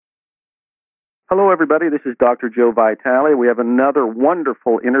Hello, everybody. This is Dr. Joe Vitale. We have another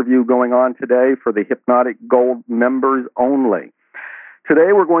wonderful interview going on today for the Hypnotic Gold members only.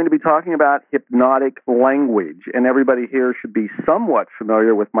 Today, we're going to be talking about hypnotic language, and everybody here should be somewhat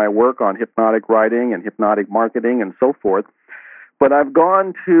familiar with my work on hypnotic writing and hypnotic marketing and so forth. But I've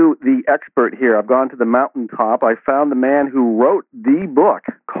gone to the expert here. I've gone to the mountaintop. I found the man who wrote the book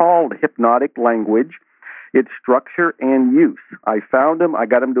called Hypnotic Language, Its Structure and Use. I found him. I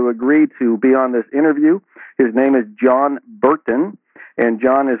got him to agree to be on this interview. His name is John Burton, and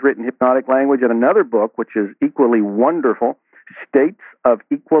John has written Hypnotic Language and another book, which is equally wonderful, States of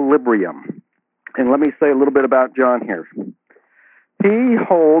Equilibrium. And let me say a little bit about John here. He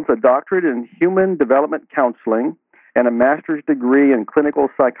holds a doctorate in human development counseling and a master's degree in clinical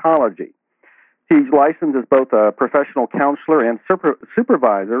psychology. He's licensed as both a professional counselor and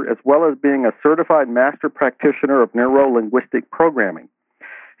supervisor, as well as being a certified master practitioner of neuro-linguistic programming.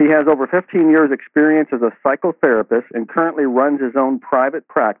 He has over 15 years' experience as a psychotherapist and currently runs his own private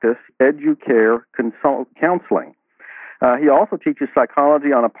practice, EduCare Counseling. He also teaches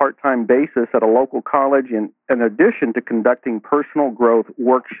psychology on a part-time basis at a local college in addition to conducting personal growth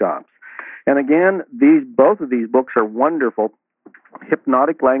workshops. And again, both of these books are wonderful.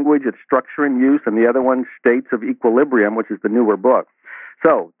 Hypnotic Language, Its Structure and Use, and the other one, States of Equilibrium, which is the newer book.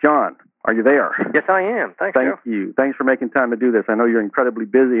 So, John, are you there? Yes, I am. Thank you. Thanks for making time to do this. I know you're incredibly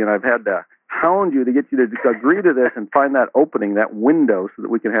busy, and I've had to hound you to get you to agree to this and find that opening, that window, so that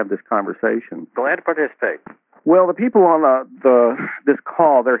we can have this conversation. Glad to participate. Well, the people on this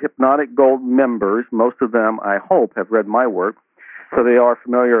call, they're Hypnotic Gold members. Most of them, I hope, have read my work. So they are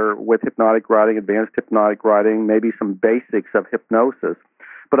familiar with hypnotic writing, advanced hypnotic writing, maybe some basics of hypnosis.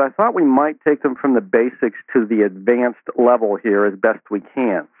 But I thought we might take them from the basics to the advanced level here as best we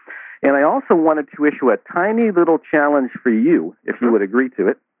can. And I also wanted to issue a tiny little challenge for you, if you would agree to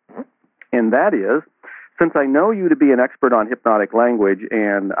it. And that is, since I know you to be an expert on hypnotic language,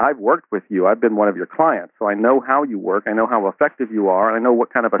 and I've worked with you, I've been one of your clients, so I know how you work, I know how effective you are, and I know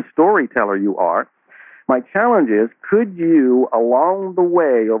what kind of a storyteller you are. My challenge is, could you, along the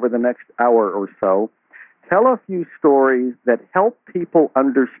way, over the next hour or so, tell a few stories that help people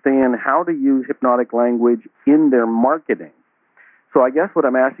understand how to use hypnotic language in their marketing? So I guess what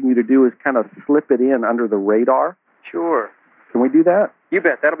I'm asking you to do is kind of slip it in under the radar. Sure. Can we do that? You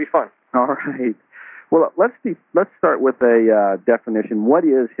bet. That'll be fun. All right. Well, let's start with a definition. What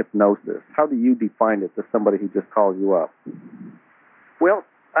is hypnosis? How do you define it to somebody who just calls you up? Well,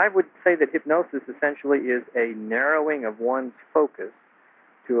 I would say that hypnosis essentially is a narrowing of one's focus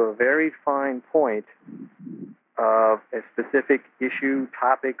to a very fine point of a specific issue,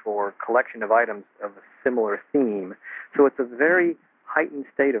 topic, or collection of items of a similar theme. So it's a very heightened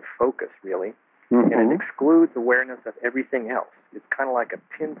state of focus, really, and it excludes awareness of everything else. It's kind of like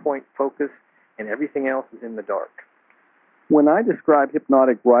a pinpoint focus, and everything else is in the dark. When I describe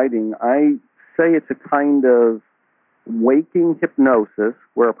hypnotic writing, I say it's a kind of waking hypnosis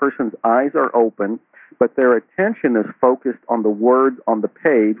where a person's eyes are open, but their attention is focused on the words on the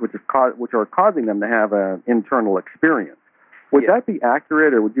page, which are causing them to have an internal experience. Would that be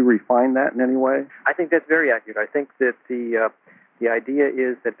accurate, or would you refine that in any way? I think that's very accurate. I think that the idea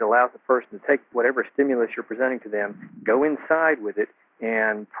is that it allows the person to take whatever stimulus you're presenting to them, go inside with it,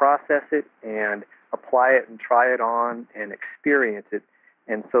 and process it, and apply it, and try it on, and experience it.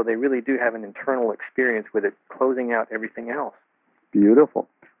 And so they really do have an internal experience with it, closing out everything else. Beautiful.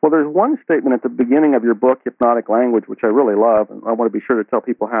 Well, there's one statement at the beginning of your book, Hypnotic Language, which I really love, and I want to be sure to tell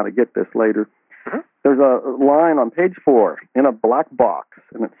people how to get this later. There's a line on page 4 in a black box,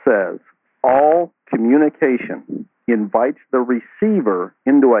 and it says, all communication invites the receiver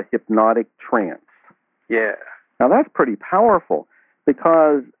into a hypnotic trance. Yeah. Now, that's pretty powerful,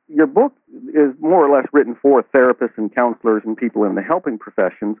 because your book is more or less written for therapists and counselors and people in the helping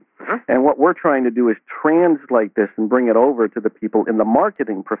professions, and what we're trying to do is translate this and bring it over to the people in the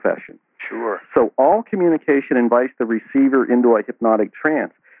marketing profession. Sure. So all communication invites the receiver into a hypnotic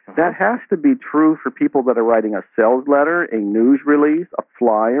trance. That has to be true for people that are writing a sales letter, a news release, a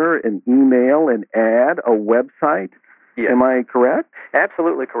flyer, an email, an ad, a website. Yes. Am I correct?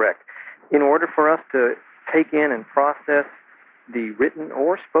 Absolutely correct. In order for us to take in and process the written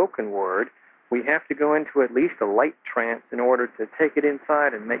or spoken word, we have to go into at least a light trance in order to take it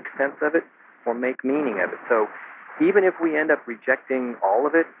inside and make sense of it or make meaning of it. So even if we end up rejecting all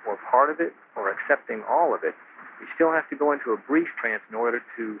of it or part of it or accepting all of it, we still have to go into a brief trance in order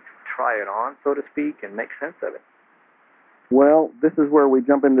to try it on, so to speak, and make sense of it. Well, this is where we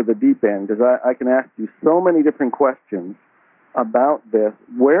jump into the deep end, because I can ask you so many different questions about this.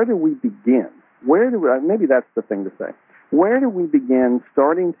 Where do we begin? Maybe that's the thing to say. where do we begin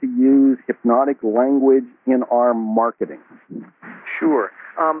starting to use hypnotic language in our marketing? Sure.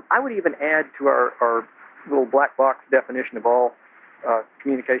 I would even add to our little black box definition of all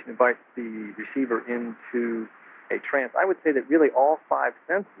communication invites the receiver into a trance. I would say that really all five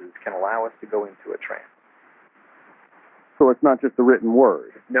senses can allow us to go into a trance. So it's not just the written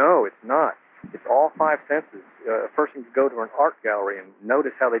word. No, it's not. It's all five senses. A person can go to an art gallery and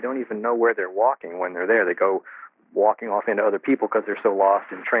notice how they don't even know where they're walking when they're there. They go walking off into other people because they're so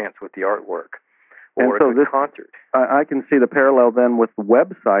lost in trance with the artwork. Or and so this concert. I can see the parallel then with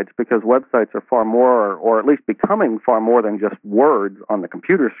websites, because websites are far more, or at least becoming far more than just words on the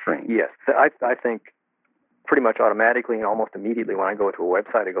computer screen. Yes. I think pretty much automatically and almost immediately when I go to a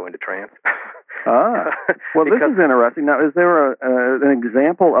website, I go into trance. Well, this is interesting. Now, is there an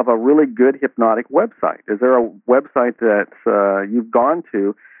example of a really good hypnotic website? Is there a website that you've gone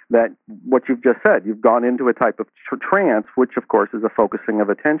to that, what you've just said, you've gone into a type of trance, which, of course, is a focusing of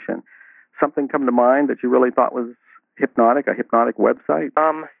attention? Something come to mind that you really thought was hypnotic, a hypnotic website?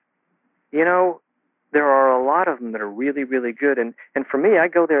 You know, there are a lot of them that are really, really good. And for me, I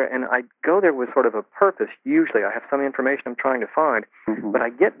go there, and I go there with sort of a purpose. Usually I have some information I'm trying to find, but I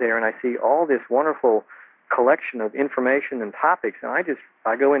get there and I see all this wonderful collection of information and topics, and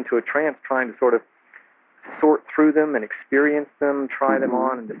I go into a trance trying to sort of sort through them and experience them, try them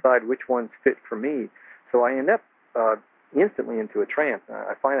on, and decide which ones fit for me. So I end up instantly into a trance.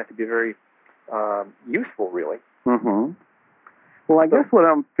 I find that to be very useful, really. Well, I guess what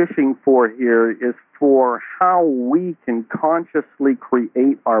I'm fishing for here is for how we can consciously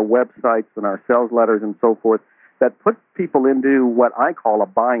create our websites and our sales letters and so forth that put people into what I call a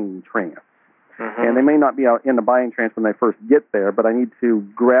buying trance. And they may not be out in the buying trance when they first get there, but I need to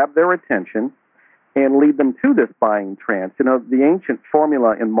grab their attention and lead them to this buying trance. You know, the ancient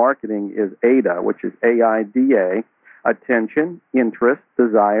formula in marketing is AIDA, which is AIDA, attention, interest,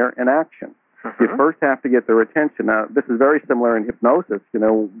 desire, and action. You first have to get their attention. Now, this is very similar in hypnosis. You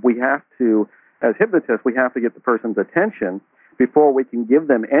know, we have to, as hypnotists, we have to get the person's attention before we can give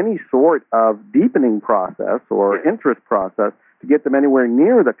them any sort of deepening process or interest process to get them anywhere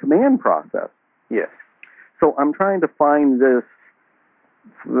near the command process. Yes. So I'm trying to find this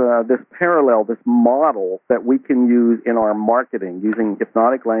parallel, this model that we can use in our marketing, using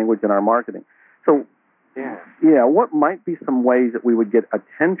hypnotic language in our marketing. So, what might be some ways that we would get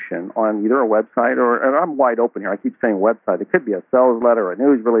attention on either a website or, and I'm wide open here, I keep saying website, it could be a sales letter, a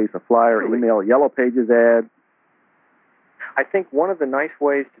news release, a flyer, email, a Yellow Pages ad. I think one of the nice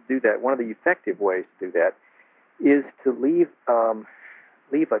ways to do that, one of the effective ways to do that, is to leave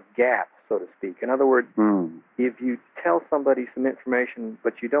a gap, so to speak. In other words, if you tell somebody some information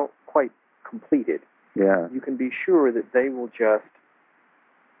but you don't quite complete it, you can be sure that they will just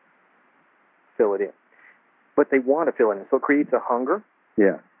fill it in. But they want to fill it in, so it creates a hunger.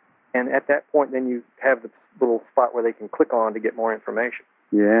 And at that point, then you have the little spot where they can click on to get more information.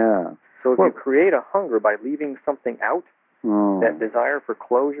 So if you create a hunger by leaving something out, that desire for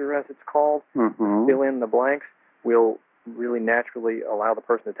closure, as it's called, fill in the blanks, will really naturally allow the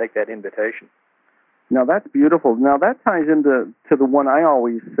person to take that invitation. Now, that's beautiful. Now, that ties into the one I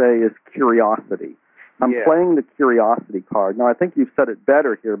always say is curiosity. I'm playing the curiosity card. Now, I think you've said it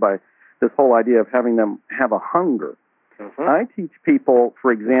better here by this whole idea of having them have a hunger. I teach people,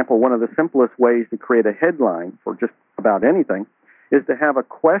 for example, one of the simplest ways to create a headline for just about anything is to have a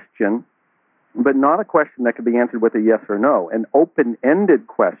question, but not a question that can be answered with a yes or no, an open-ended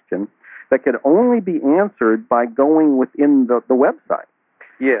question that could only be answered by going within the website.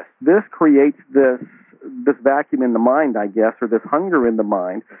 This creates this vacuum in the mind, I guess, or this hunger in the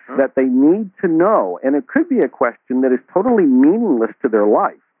mind that they need to know. And it could be a question that is totally meaningless to their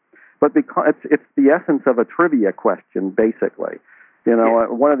life, but because it's the essence of a trivia question, basically. You know,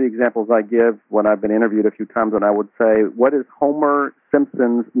 one of the examples I give when I've been interviewed a few times, and I would say, what is Homer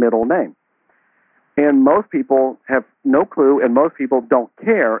Simpson's middle name? And most people have no clue, and most people don't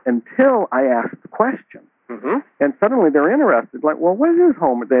care until I ask the question. And suddenly they're interested, like, well, what is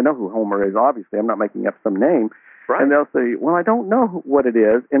Homer? They know who Homer is, obviously. I'm not making up some name. And they'll say, well, I don't know what it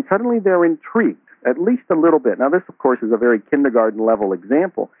is. And suddenly they're intrigued, at least a little bit. Now, this, of course, is a very kindergarten-level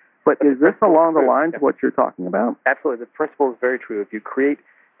example. But is this along the lines of what you're talking about? Absolutely. The principle is very true. If you create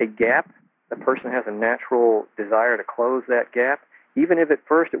a gap, the person has a natural desire to close that gap, even if at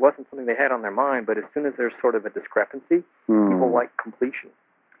first it wasn't something they had on their mind, but as soon as there's sort of a discrepancy, people like completion.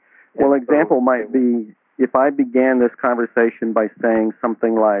 Well, an example might be if I began this conversation by saying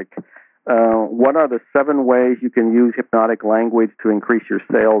something like, what are the 7 ways you can use hypnotic language to increase your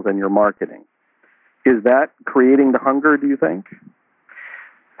sales and your marketing? Is that creating the hunger, do you think?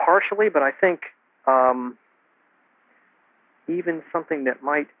 Partially, but I think even something that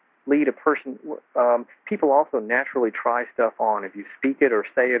might lead a person. People also naturally try stuff on. If you speak it or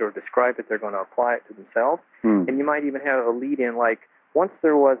say it or describe it, they're going to apply it to themselves. And you might even have a lead in, like once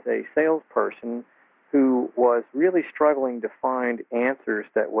there was a salesperson who was really struggling to find answers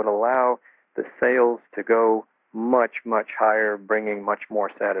that would allow the sales to go much, much higher, bringing much more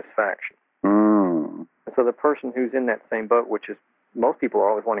satisfaction. So the person who's in that same boat, which is most people are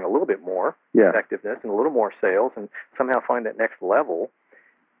always wanting a little bit more effectiveness and a little more sales and somehow find that next level.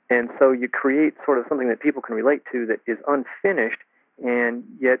 And so you create sort of something that people can relate to that is unfinished and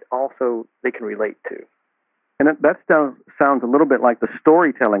yet also they can relate to. And that sounds a little bit like the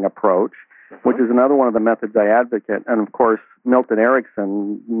storytelling approach, which is another one of the methods I advocate. And, of course, Milton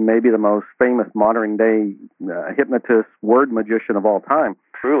Erickson, maybe the most famous modern-day hypnotist, word magician of all time.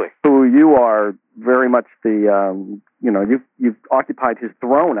 Truly. Who you are very much the, you've occupied his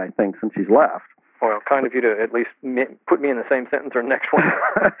throne, I think, since he's left. Well, kind of you to at least put me in the same sentence or next one.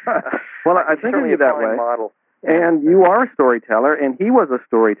 Well, I think of you that way. Model. And you are a storyteller, and he was a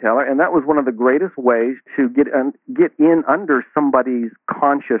storyteller, and that was one of the greatest ways to get in under somebody's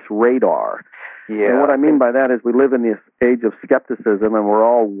conscious radar. Yeah. And what I mean by that is we live in this age of skepticism, and we're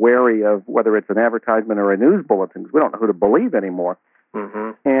all wary of whether it's an advertisement or a news bulletin, because we don't know who to believe anymore.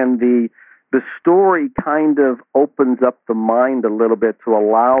 And the story kind of opens up the mind a little bit to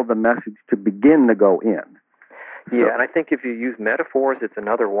allow the message to begin to go in. Yeah, and I think if you use metaphors, it's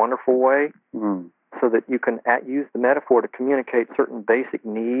another wonderful way. So that you can use the metaphor to communicate certain basic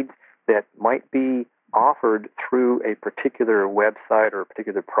needs that might be offered through a particular website or a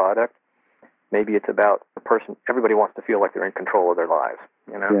particular product. Maybe it's about the person. Everybody wants to feel like they're in control of their lives,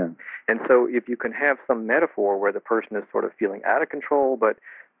 you know? Yeah. And so if you can have some metaphor where the person is sort of feeling out of control, but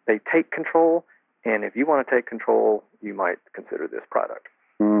they take control, and if you want to take control, you might consider this product.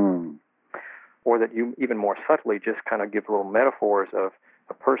 Or that you even more subtly just kind of give little metaphors of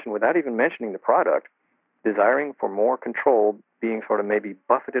a person without even mentioning the product, desiring for more control, being sort of maybe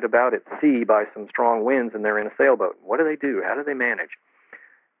buffeted about at sea by some strong winds, and they're in a sailboat. What do they do? How do they manage?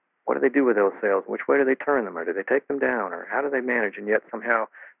 What do they do with those sails? Which way do they turn them? Or do they take them down? Or how do they manage? And yet somehow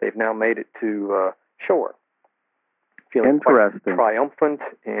they've now made it to shore. Feeling quite triumphant,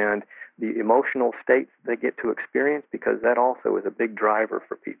 and the emotional states they get to experience, because that also is a big driver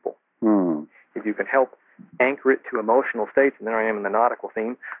for people. If you can help anchor it to emotional states, and there I am in the nautical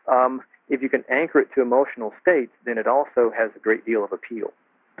theme, if you can anchor it to emotional states, then it also has a great deal of appeal.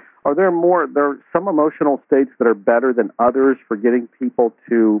 Are there some emotional states that are better than others for getting people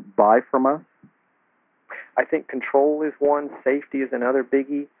to buy from us? I think control is one. Safety is another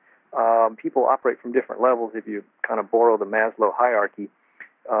biggie. People operate from different levels. If you kind of borrow the Maslow hierarchy,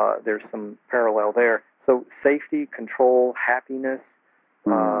 there's some parallel there. So safety, control, happiness,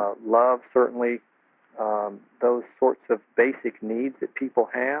 love, certainly, those sorts of basic needs that people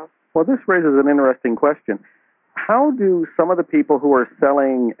have. Well, this raises an interesting question. How do some of the people who are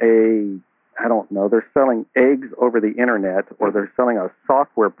selling they're selling eggs over the internet, or they're selling a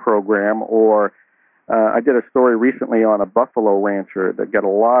software program, or I did a story recently on a buffalo rancher that got a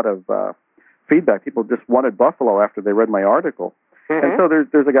lot of feedback. People just wanted buffalo after they read my article. And so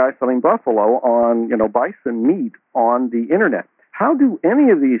there's a guy selling buffalo on, bison meat on the internet. How do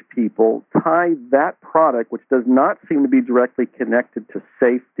any of these people tie that product, which does not seem to be directly connected to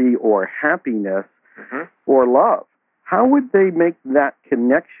safety or happiness or love, how would they make that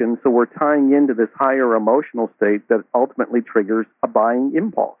connection so we're tying into this higher emotional state that ultimately triggers a buying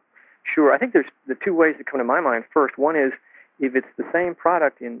impulse? Sure. I think there's the two ways that come to my mind. First, one is if it's the same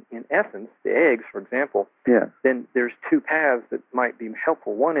product in essence, the eggs, for example, then there's two paths that might be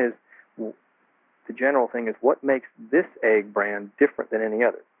helpful. One is the general thing is what makes this egg brand different than any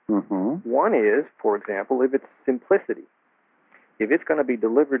other. One is, for example, if it's simplicity. If it's going to be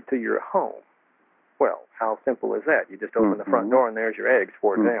delivered to your home, well, how simple is that? You just open the front door and there's your eggs,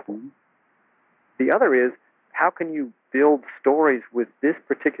 for example. The other is, how can you build stories with this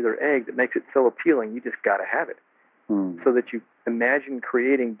particular egg that makes it so appealing? You just got to have it. So that you imagine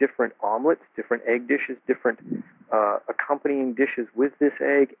creating different omelets, different egg dishes, different accompanying dishes with this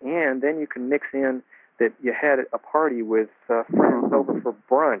egg, and then you can mix in that you had a party with friends over for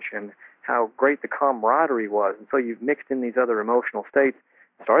brunch and how great the camaraderie was. And so you've mixed in these other emotional states,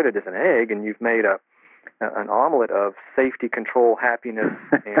 started as an egg, and you've made an omelet of safety, control, happiness,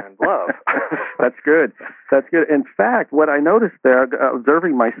 and love. That's good. That's good. In fact, what I noticed there,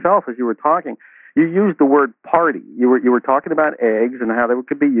 observing myself as you were talking, you used the word party. You were talking about eggs and how they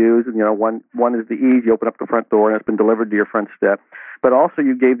could be used, and one is the ease. You open up the front door and it's been delivered to your front step. But also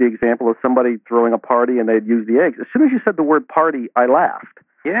you gave the example of somebody throwing a party and they'd use the eggs. As soon as you said the word party, I laughed.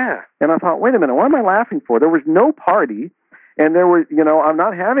 Yeah. And I thought, wait a minute, what am I laughing for? There was no party. And there was, I'm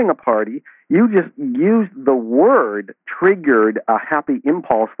not having a party. You just used the word triggered a happy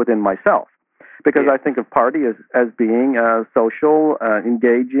impulse within myself. Because I think of party as being social,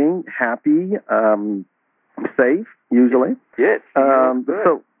 engaging, happy, safe, usually. Yes.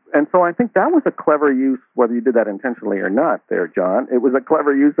 So I think that was a clever use, whether you did that intentionally or not there, John. It was a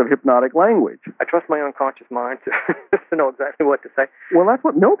clever use of hypnotic language. I trust my unconscious mind to know exactly what to say. Well, that's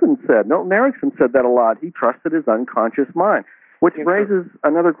what Milton said. Milton Erickson said that a lot. He trusted his unconscious mind, which raises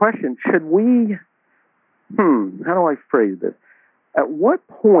another question. Should we, how do I phrase this? At what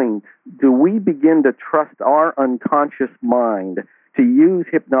point do we begin to trust our unconscious mind to use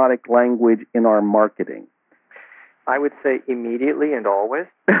hypnotic language in our marketing? I would say immediately and always.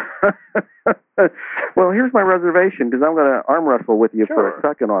 Well, here's my reservation, because I'm going to arm wrestle with you for a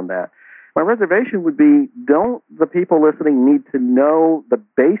second on that. My reservation would be, don't the people listening need to know the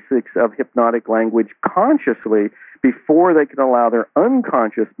basics of hypnotic language consciously before they can allow their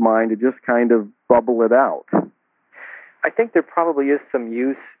unconscious mind to just kind of bubble it out? I think there probably is some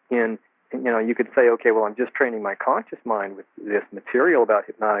use in, you could say, okay, well, I'm just training my conscious mind with this material about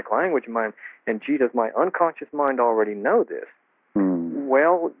hypnotic language of mine, and gee, does my unconscious mind already know this?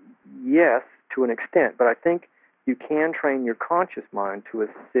 Well, yes, to an extent, but I think you can train your conscious mind to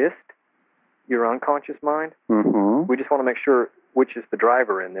assist your unconscious mind. We just want to make sure which is the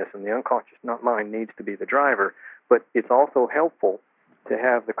driver in this, and the unconscious mind needs to be the driver, but it's also helpful to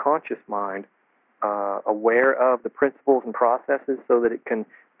have the conscious mind aware of the principles and processes so that it can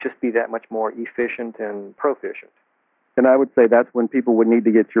just be that much more efficient and proficient. And I would say that's when people would need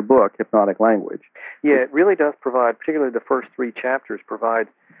to get your book, Hypnotic Language. Yeah, it really does provide, particularly the first 3 chapters, provide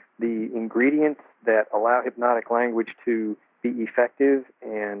the ingredients that allow hypnotic language to be effective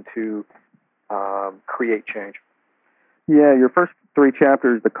and to create change. Yeah, your first 3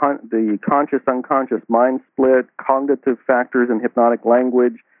 chapters, the conscious-unconscious mind split, cognitive factors in hypnotic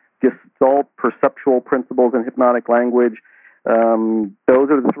language, Gestalt perceptual principles in hypnotic language. Those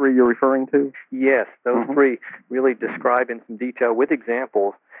are the 3 you're referring to? Yes, those 3 really describe in some detail with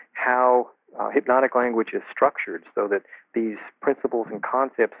examples how hypnotic language is structured so that these principles and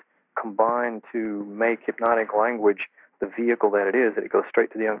concepts combine to make hypnotic language the vehicle that it is, that it goes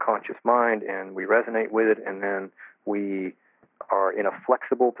straight to the unconscious mind and we resonate with it, and then we are in a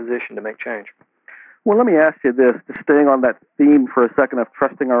flexible position to make change. Well, let me ask you this, staying on that theme for a second of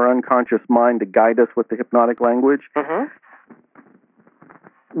trusting our unconscious mind to guide us with the hypnotic language.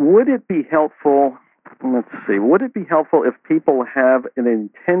 Would it be helpful, would it be helpful if people have an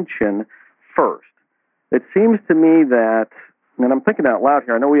intention first? It seems to me that, and I'm thinking out loud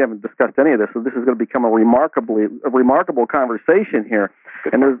here, I know we haven't discussed any of this, so this is going to become a remarkable conversation here.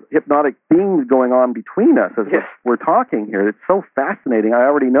 And there's hypnotic themes going on between us as we're talking here. It's so fascinating. I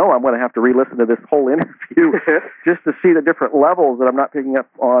already know I'm going to have to re-listen to this whole interview just to see the different levels that I'm not picking up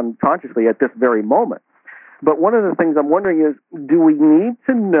on consciously at this very moment. But one of the things I'm wondering is, do we need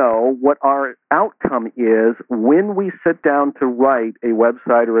to know what our outcome is when we sit down to write a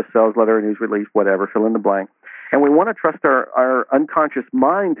website or a sales letter, a news release, whatever, fill in the blank, and we want to trust our unconscious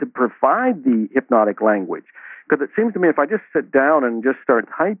mind to provide the hypnotic language? Because it seems to me if I just sit down and just start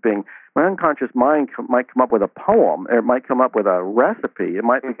typing, my unconscious mind might come up with a poem, or it might come up with a recipe, it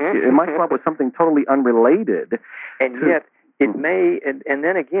might come up with something totally unrelated. And yet it may, and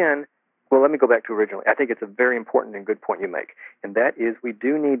then again, well, let me go back to originally. I think it's a very important and good point you make, and that is we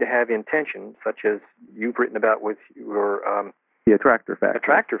do need to have intention, such as you've written about with your the attractor factor.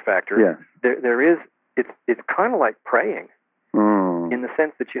 Attractor factor. Yes. There is. It's kind of like praying, in the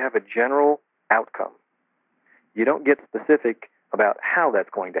sense that you have a general outcome. You don't get specific about how that's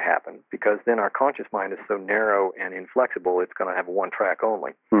going to happen, because then our conscious mind is so narrow and inflexible, it's going to have one track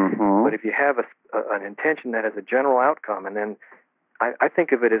only. But if you have an intention that has a general outcome, and then I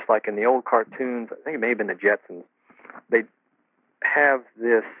think of it as like in the old cartoons, I think it may have been the Jetsons, they have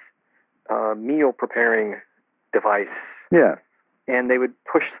this meal preparing device. Yeah. And they would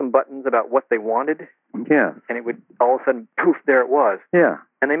push some buttons about what they wanted. Yeah. And it would all of a sudden, poof, there it was. Yeah.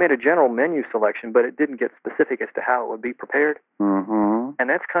 And they made a general menu selection, but it didn't get specific as to how it would be prepared. And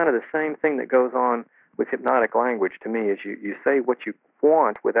that's kind of the same thing that goes on with hypnotic language to me, is you say what you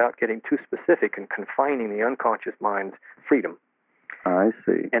want without getting too specific and confining the unconscious mind's freedom. I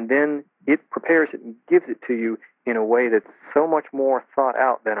see. And then it prepares it and gives it to you in a way that's so much more thought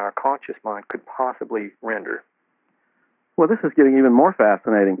out than our conscious mind could possibly render. Well, this is getting even more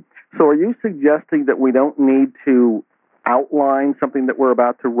fascinating. So are you suggesting that we don't need to outline something that we're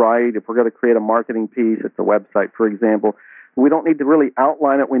about to write? If we're going to create a marketing piece, it's a website, for example, we don't need to really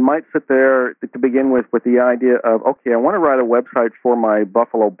outline it. We might sit there to begin with the idea of, okay, I want to write a website for my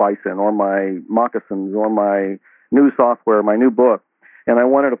buffalo bison or my moccasins or my new software, my new book. And I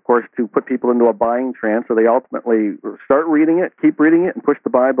wanted, of course, to put people into a buying trance so they ultimately start reading it, keep reading it, and push the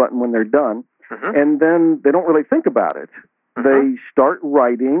buy button when they're done. And then they don't really think about it. They start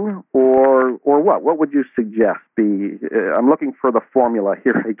writing, or what? What would you suggest be? I'm looking for the formula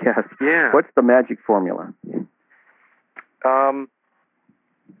here, I guess. Yeah. What's the magic formula? I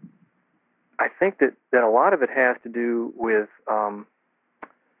think that a lot of it has to do with,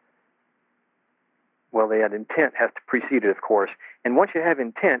 that intent has to precede it, of course. And once you have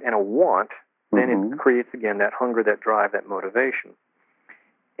intent and a want, then it creates, again, that hunger, that drive, that motivation.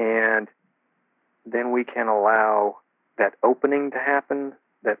 And then we can allow that opening to happen,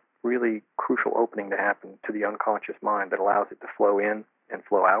 that really crucial opening to happen to the unconscious mind that allows it to flow in and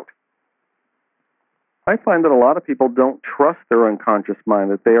flow out. I find that a lot of people don't trust their unconscious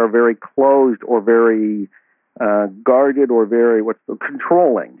mind, that they are very closed or very guarded or very,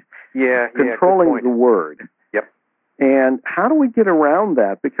 controlling. Controlling is the word. Yep. And how do we get around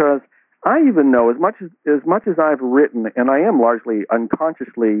that? Because I even know, as much as I've written, and I am largely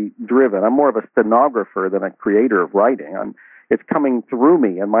unconsciously driven, I'm more of a stenographer than a creator of writing. It's coming through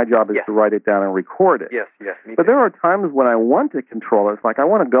me, and my job is to write it down and record it. Yes, me But too. there are times when I want to control it. It's like I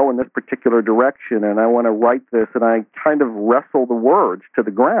want to go in this particular direction, and I want to write this, and I kind of wrestle the words to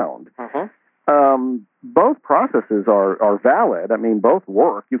the ground. Both processes are valid. I mean, both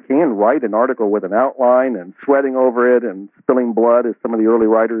work. You can write an article with an outline and sweating over it and spilling blood, as some of the early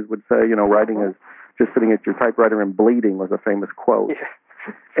writers would say. Writing is just sitting at your typewriter and bleeding was a famous quote. Yeah.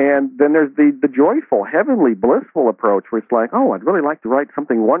 And then there's the joyful, heavenly, blissful approach where it's like, oh, I'd really like to write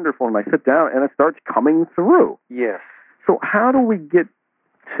something wonderful, and I sit down and it starts coming through. Yes. So how do we get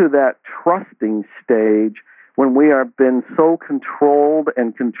to that trusting stage when we have been so controlled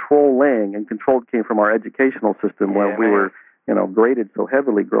and controlling, and controlled came from our educational system where we were, graded so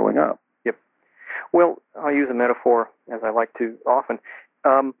heavily growing up? Yep. Well, I'll use a metaphor, as I like to often.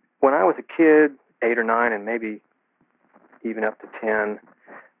 When I was a kid, 8 or 9, and maybe even up to 10,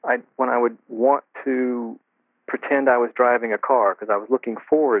 when I would want to pretend I was driving a car, because I was looking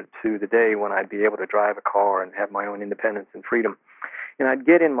forward to the day when I'd be able to drive a car and have my own independence and freedom. And I'd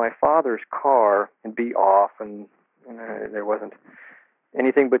get in my father's car and be off, and there wasn't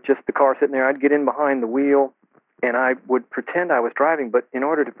anything but just the car sitting there. I'd get in behind the wheel, and I would pretend I was driving, but in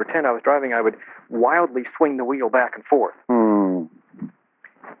order to pretend I was driving, I would wildly swing the wheel back and forth.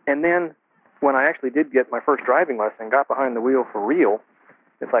 And then when I actually did get my first driving lesson and got behind the wheel for real,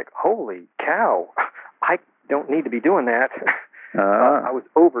 it's like, holy cow, I don't need to be doing that. I was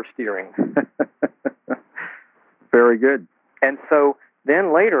oversteering. Very good. And so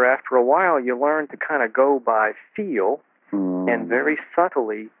then later, after a while, you learn to kind of go by feel and very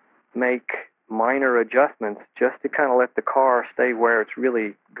subtly make minor adjustments just to kind of let the car stay where it's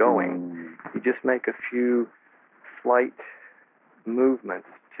really going. You just make a few slight movements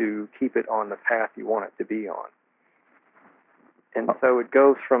to keep it on the path you want it to be on. And so it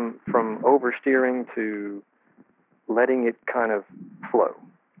goes from oversteering to letting it kind of flow.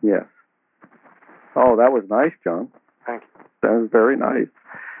 Yes. Oh, that was nice, John. Thank you. That was very nice.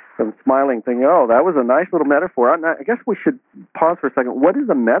 I'm smiling, thinking, oh, that was a nice little metaphor. I guess we should pause for a second. What is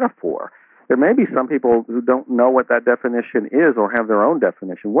a metaphor? There may be some people who don't know what that definition is or have their own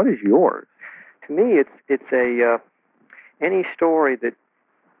definition. What is yours? To me, it's any story that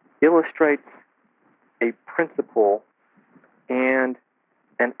illustrates a principle and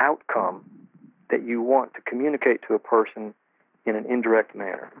an outcome that you want to communicate to a person in an indirect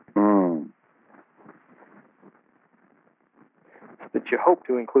manner. That you hope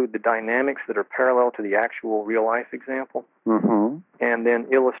to include the dynamics that are parallel to the actual real-life example, and then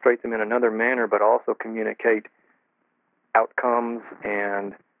illustrate them in another manner, but also communicate outcomes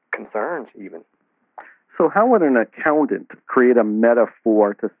and concerns even. So how would an accountant create a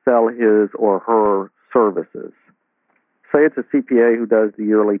metaphor to sell his or her services? Say it's a CPA who does the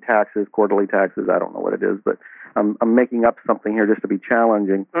yearly taxes, quarterly taxes, I don't know what it is, but I'm making up something here just to be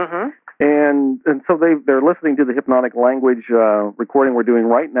challenging. And so they're listening to the hypnotic language recording we're doing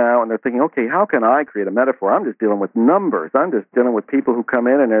right now, and they're thinking, okay, how can I create a metaphor? I'm just dealing with numbers. I'm just dealing with people who come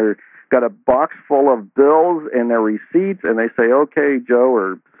in and they're got a box full of bills and their receipts, and they say, okay, Joe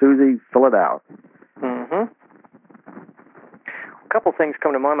or Susie, fill it out. A couple things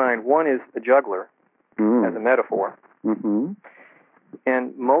come to my mind. One is a juggler as a metaphor.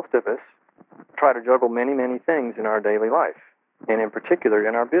 And most of us try to juggle many, many things in our daily life, and in particular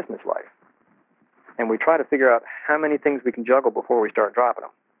in our business life. And we try to figure out how many things we can juggle before we start dropping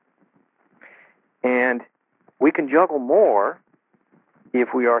them. And we can juggle more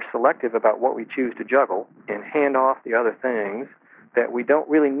if we are selective about what we choose to juggle and hand off the other things that we don't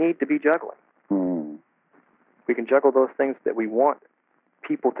really need to be juggling. We can juggle those things that we want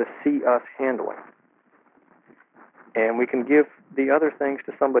people to see us handling. And we can give the other things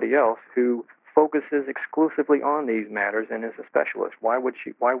to somebody else who focuses exclusively on these matters and is a specialist. Why would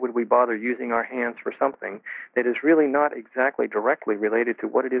we bother using our hands for something that is really not exactly directly related to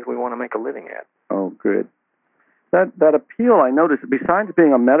what it is we want to make a living at? Oh, good. That appeal, I noticed, besides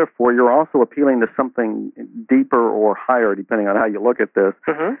being a metaphor, you're also appealing to something deeper or higher, depending on how you look at this.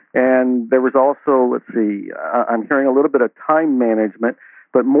 Mm-hmm. And there was also, let's see, I'm hearing a little bit of time management,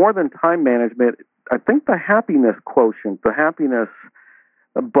 but more than time management, I think the happiness quotient, the happiness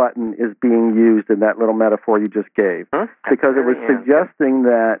button is being used in that little metaphor you just gave. Huh? Because it was suggesting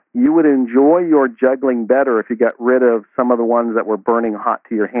that you would enjoy your juggling better if you got rid of some of the ones that were burning hot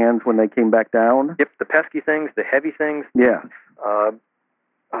to your hands when they came back down. Yep, the pesky things, the heavy things. Yeah.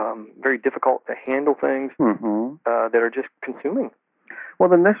 Very difficult to handle things that are just consuming. Well,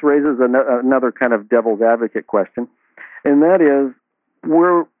 then this raises another kind of devil's advocate question, and that is,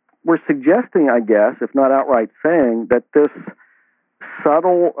 we're suggesting, I guess, if not outright saying, that this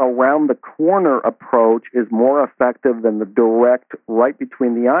subtle around-the-corner approach is more effective than the direct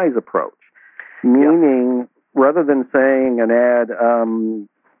right-between-the-eyes approach. Meaning, rather than saying an ad,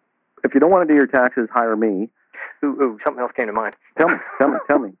 if you don't want to do your taxes, hire me. Ooh, something else came to mind. Tell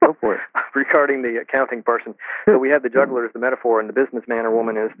me. Go for it. Regarding the accounting person. So we have the juggler as the metaphor, and the businessman or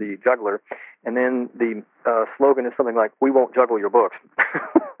woman is the juggler. And then the slogan is something like, "We won't juggle your books."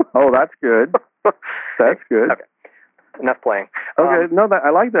 Oh, that's good. That's good. Okay. Enough playing. Okay, I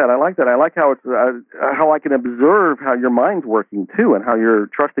like that. I like how it's how I can observe how your mind's working too, and how you're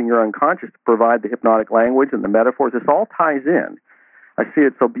trusting your unconscious to provide the hypnotic language and the metaphors. This all ties in. I see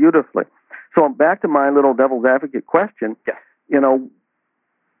it so beautifully. So back to my little devil's advocate question. Yes.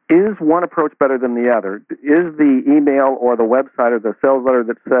 Is one approach better than the other? Is the email or the website or the sales letter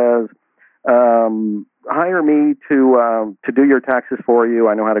that says, "Hire me to do your taxes for you.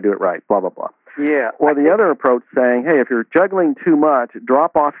 I know how to do it right." Blah blah blah. Yeah. Or the other approach saying, "Hey, if you're juggling too much,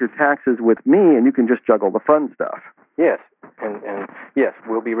 drop off your taxes with me, and you can just juggle the fun stuff." Yes, and yes,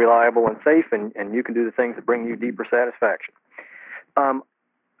 we'll be reliable and safe, and you can do the things that bring you deeper satisfaction.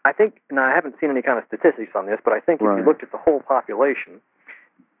 I think, and I haven't seen any kind of statistics on this, but I think if you looked at the whole population,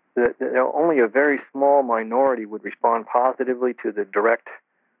 that only a very small minority would respond positively to the direct,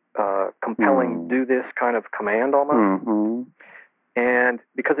 compelling, do this kind of command almost. Mm-hmm. And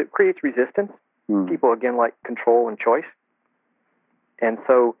because it creates resistance, people, again, like control and choice. And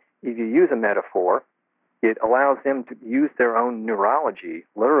so if you use a metaphor, it allows them to use their own neurology,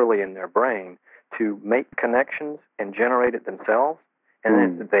 literally in their brain, to make connections and generate it themselves. And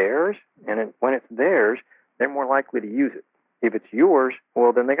then it's theirs, and when it's theirs, they're more likely to use it. If it's yours,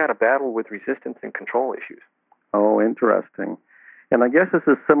 well, then they got to battle with resistance and control issues. Oh, interesting. And I guess this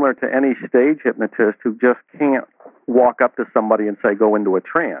is similar to any stage hypnotist who just can't walk up to somebody and say, "Go into a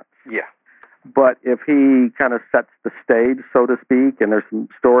trance." Yeah. But if he kind of sets the stage, so to speak, and there's some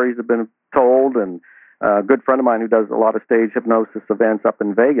stories that have been told, and a good friend of mine who does a lot of stage hypnosis events up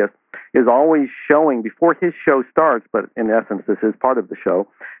in Vegas is always showing, before his show starts, but in essence this is part of the show,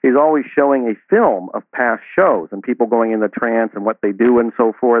 he's always showing a film of past shows and people going into trance and what they do and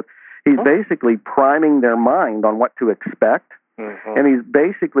so forth. He's basically priming their mind on what to expect, and he's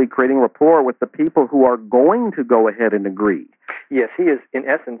basically creating rapport with the people who are going to go ahead and agree. Yes, he is, in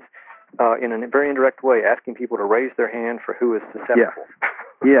essence, in a very indirect way, asking people to raise their hand for who is susceptible.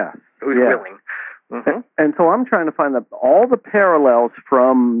 Yes. Who's willing. And so I'm trying to find all the parallels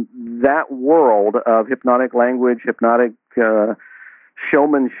from that world of hypnotic language, hypnotic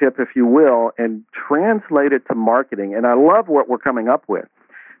showmanship, if you will, and translate it to marketing. And I love what we're coming up with.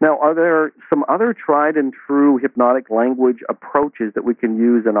 Now, are there some other tried and true hypnotic language approaches that we can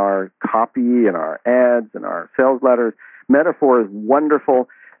use in our copy, in our ads, in our sales letters? Metaphor is wonderful,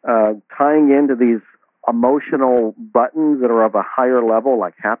 tying into these emotional buttons that are of a higher level,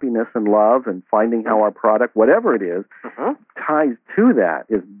 like happiness and love, and finding how our product, whatever it is, ties to that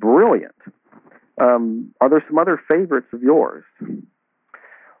is brilliant. Are there some other favorites of yours?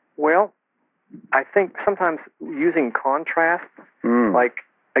 Well, I think sometimes using contrast, like,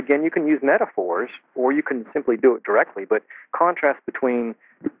 again, you can use metaphors, or you can simply do it directly, but contrast between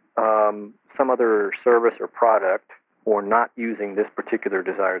some other service or product, or not using this particular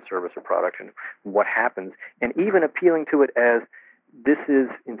desired service or product, and what happens, and even appealing to it as this is,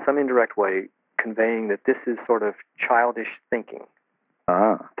 in some indirect way, conveying that this is sort of childish thinking.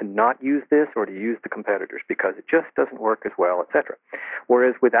 To not use this or to use the competitors because it just doesn't work as well, etc.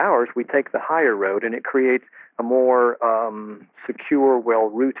 Whereas with ours, we take the higher road, and it creates a more secure,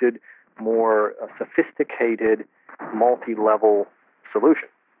 well-rooted, more sophisticated, multi-level solution.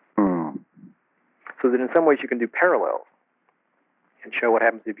 so that in some ways you can do parallels and show what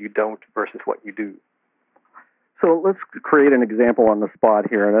happens if you don't versus what you do. So let's create an example on the spot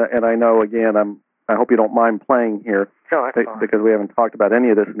here, and I know, again, I hope you don't mind playing here, no, that's fine. because we haven't talked about any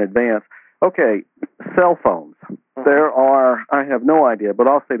of this in advance. Okay, cell phones. Mm-hmm. There are, I have no idea, but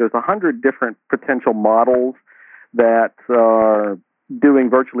I'll say there's 100 different potential models that are doing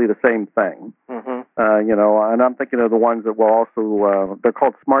virtually the same thing. Mm-hmm. And I'm thinking of the ones that will also, they're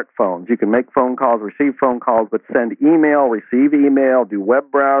called smartphones. You can make phone calls, receive phone calls, but send email, receive email, do web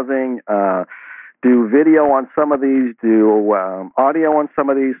browsing, do video on some of these, do audio on some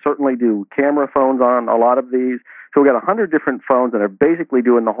of these, certainly do camera phones on a lot of these. So we've got 100 different phones that are basically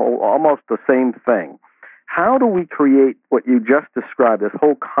doing almost the same thing. How do we create what you just described, this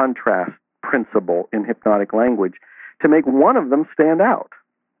whole contrast principle in hypnotic language, to make one of them stand out?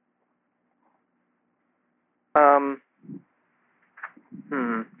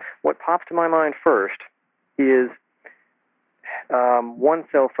 What pops to my mind first is one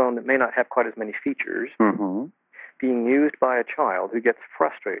cell phone that may not have quite as many features being used by a child who gets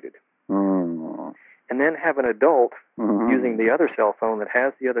frustrated. And then have an adult using the other cell phone that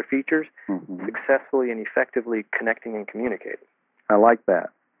has the other features successfully and effectively connecting and communicating. I like that.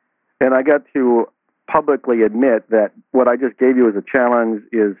 And I got to publicly admit that what I just gave you as a challenge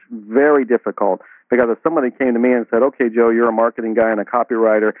is very difficult, because if somebody came to me and said, okay, Joe, you're a marketing guy and a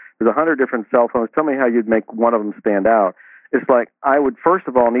copywriter, there's 100 different cell phones, tell me how you'd make one of them stand out. It's like, I would first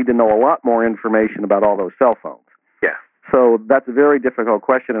of all need to know a lot more information about all those cell phones. Yeah. So that's a very difficult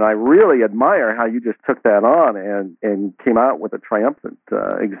question, and I really admire how you just took that on and came out with a triumphant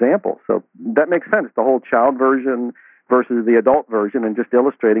example. So that makes sense, the whole child version versus the adult version, and just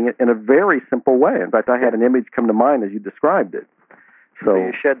illustrating it in a very simple way. In fact, I had an image come to mind as you described it. So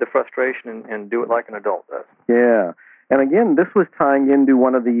you shed the frustration and do it like an adult does. Yeah. And again, this was tying into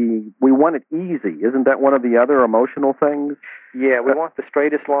one of the, we want it easy. Isn't that one of the other emotional things? Yeah, we want the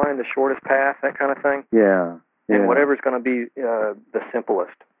straightest line, the shortest path, that kind of thing. Yeah. And whatever's going to be the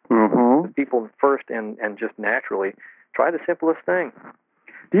simplest. People first and just naturally try the simplest thing.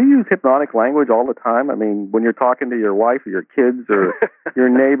 Do you use hypnotic language all the time? I mean, when you're talking to your wife or your kids or your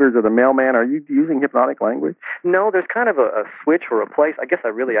neighbors or the mailman, are you using hypnotic language? No, there's kind of a switch or a place. I guess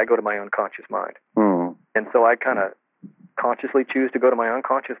I go to my unconscious mind. And so I kind of consciously choose to go to my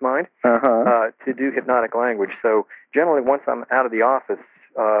unconscious mind to do hypnotic language. So generally, once I'm out of the office,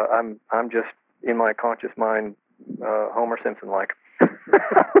 I'm just in my conscious mind, Homer Simpson-like.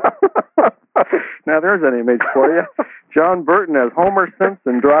 Now there's an image for you. John Burton as Homer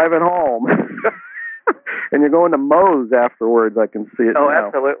Simpson driving home. And you're going to Moe's afterwards, I can see it now.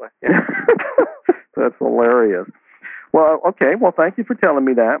 Absolutely. Yeah. That's hilarious. Well, okay. Well, thank you for telling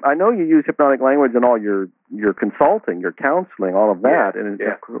me that. I know you use hypnotic language in all your consulting, your counseling, all of that. And,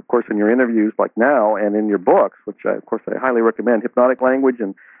 of course, in your interviews like now and in your books, which, I highly recommend, Hypnotic Language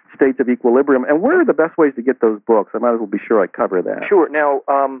and States of Equilibrium. And where are the best ways to get those books? I might as well be sure I cover that. Sure. Now,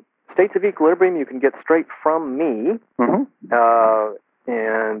 States of Equilibrium you can get straight from me.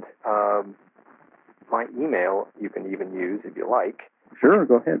 And my email you can even use if you like. Sure,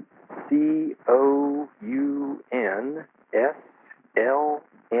 go ahead.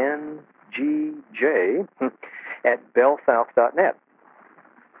 COUNSLNGJ at bellsouth.net.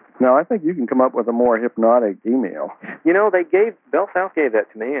 Now, I think you can come up with a more hypnotic email. You know, Bell South gave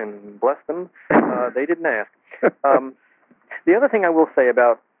that to me, and bless them, they didn't ask. The other thing I will say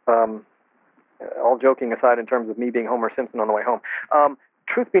about, all joking aside in terms of me being Homer Simpson on the way home,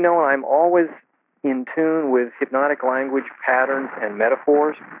 truth be known, I'm always in tune with hypnotic language patterns and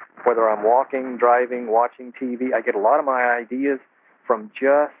metaphors, whether I'm walking, driving, watching TV. I get a lot of my ideas from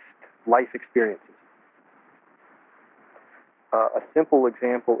just life experiences. A simple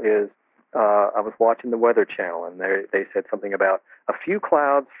example is I was watching the Weather Channel, and they said something about a few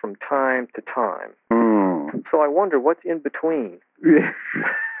clouds from time to time. So I wonder what's in between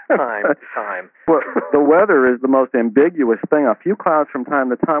time to time. Well, the weather is the most ambiguous thing. A few clouds from time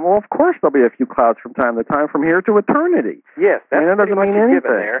to time. Well, of course there'll be a few clouds from time to time from here to eternity. Yes, that's pretty much a given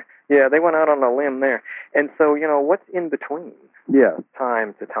there. Yeah, they went out on a limb there. And so, what's in between? Yeah.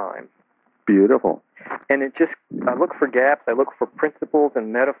 Time to time. Beautiful. And I look for gaps, I look for principles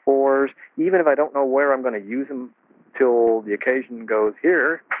and metaphors, even if I don't know where I'm going to use them till the occasion goes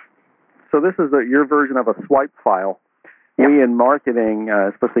here. So this is your version of a swipe file. Yep. We in marketing,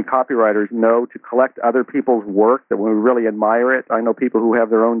 especially copywriters, know to collect other people's work, that when we really admire it. I know people who have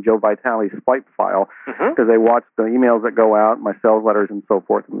their own Joe Vitale swipe file because they watch the emails that go out, my sales letters and so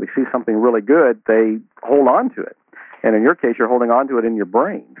forth, and they see something really good, they hold on to it. And in your case, you're holding on to it in your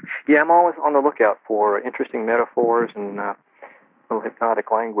brain. Yeah, I'm always on the lookout for interesting metaphors and little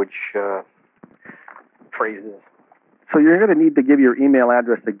hypnotic language phrases. So you're going to need to give your email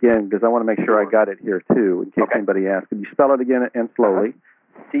address again because I want to make sure I got it here too, in case anybody asks. Could you spell it again and slowly?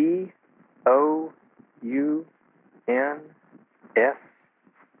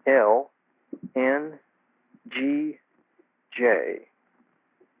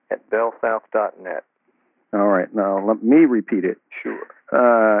 All right. Now let me repeat it. Sure.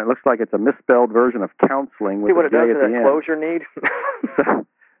 It looks like it's a misspelled version of counseling with See what a it J does at to the that end. closure need?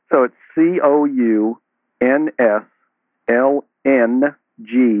 So it's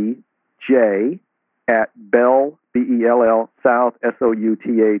COUNSLNGJ @Bell BELL South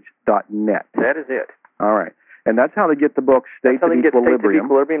SOUTH.net. That is it. All right. And that's how to get the book State of Equilibrium.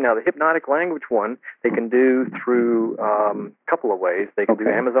 Now, the hypnotic language one, they can do through a couple of ways. They can do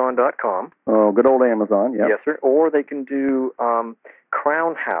Amazon.com. Oh, good old Amazon, yeah. Yes, sir. Or they can do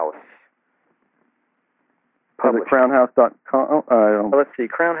Crown House. Is it crownhouse.com? Let's see,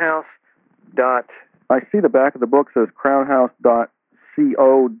 crownhouse. I see the back of the book says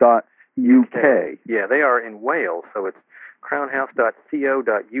crownhouse.co.uk. Yeah, they are in Wales, so it's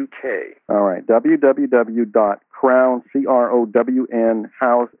crownhouse.co.uk. All right,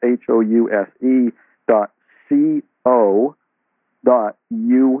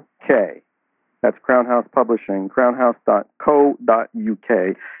 www.crownhouse.co.uk. That's Crown House Publishing,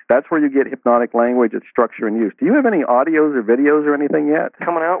 crownhouse.co.uk. That's where you get hypnotic language, its structure, and use. Do you have any audios or videos or anything yet?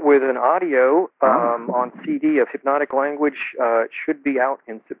 Coming out with an audio on CD of hypnotic language. It should be out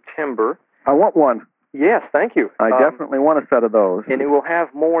in September. I want one. Yes, thank you. I definitely want a set of those. And it will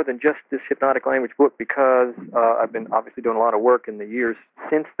have more than just this hypnotic language book because I've been obviously doing a lot of work in the years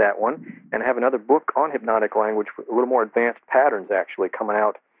since that one, and I have another book on hypnotic language with a little more advanced patterns actually coming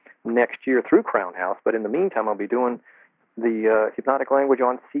out next year through Crown House. But in the meantime, I'll be doing the hypnotic language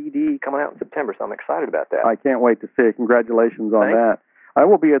on CD coming out in September, so I'm excited about that. I can't wait to see it. Congratulations on Thanks. that. I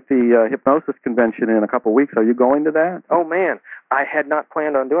will be at the Hypnosis Convention in a couple of weeks. Are you going to that? Oh, man. I had not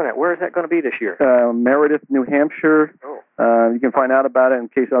planned on doing it. Where is that going to be this year? Meredith, New Hampshire. Oh. You can find out about it in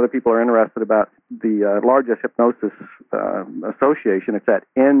case other people are interested about the largest hypnosis association. It's at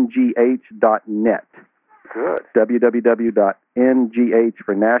ngh.net. Good. www.ngh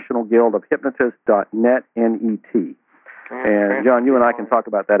for National Guild of Hypnotists.net, N-E-T. And, John, you and I can talk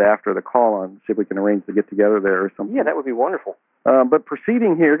about that after the call and see if we can arrange to get together there or something. Yeah, that would be wonderful. But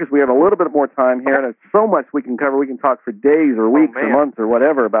proceeding here, because we have a little bit more time here, and there's so much we can cover. We can talk for days or weeks or months or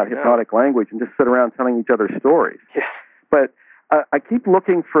whatever about hypnotic language and just sit around telling each other stories. Yes. But I keep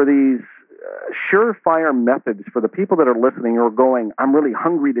looking for these surefire methods for the people that are listening or going, I'm really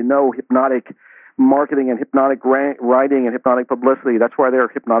hungry to know hypnotic marketing and hypnotic writing and hypnotic publicity. That's why they're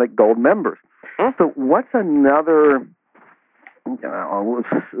Hypnotic Gold members. So what's another...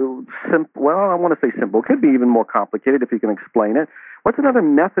 simple. Well, I want to say simple. It could be even more complicated if you can explain it. What's another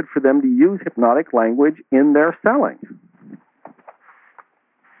method for them to use hypnotic language in their selling?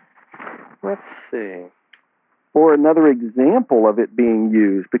 Let's see. Or another example of it being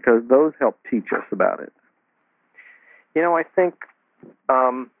used, because those help teach us about it. You know, I think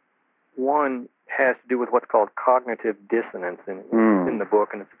one has to do with what's called cognitive dissonance in the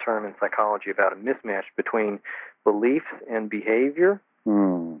book, and it's a term in psychology about a mismatch between beliefs and behavior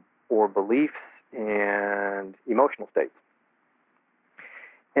or beliefs and emotional states.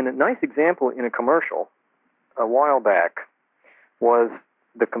 And a nice example in a commercial a while back was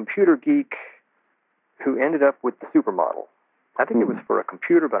the computer geek who ended up with the supermodel. I think it was for a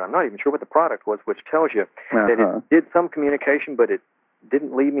computer, but I'm not even sure what the product was, which tells you that it did some communication, but it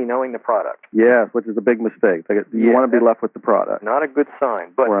didn't leave me knowing the product. Yes, which is a big mistake. You want to be left with the product. Not a good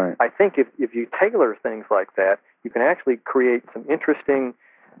sign. But I think if you tailor things like that, you can actually create some interesting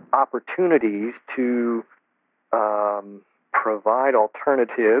opportunities to provide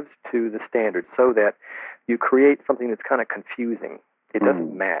alternatives to the standard so that you create something that's kind of confusing. It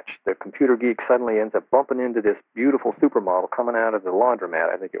doesn't match. The computer geek suddenly ends up bumping into this beautiful supermodel coming out of the laundromat,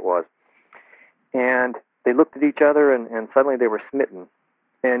 I think it was. And they looked at each other, and suddenly they were smitten.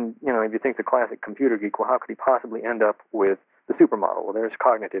 And, you know, if you think the classic computer geek, well, how could he possibly end up with the supermodel? Well, there's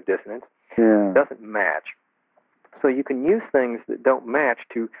cognitive dissonance. It doesn't match. So you can use things that don't match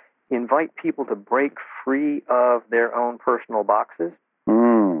to invite people to break free of their own personal boxes.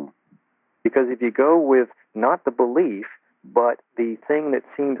 Because if you go with not the belief, but the thing that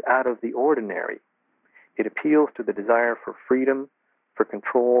seems out of the ordinary, it appeals to the desire for freedom, for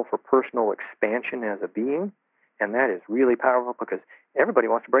control, for personal expansion as a being, and that is really powerful because everybody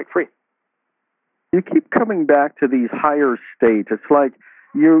wants to break free. You keep coming back to these higher states. It's like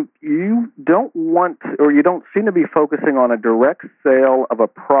you don't want, or you don't seem to be focusing on a direct sale of a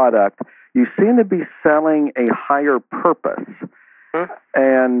product. You seem to be selling a higher purpose.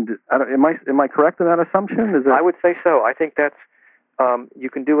 And am I correct in that assumption? Is it? I would say so. I think that's you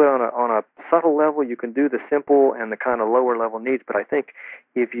can do it on a subtle level. You can do the simple and the kind of lower level needs. But I think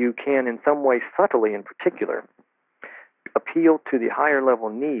if you can, in some way, subtly in particular, appeal to the higher level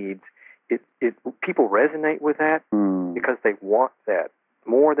needs, people resonate with that because they want that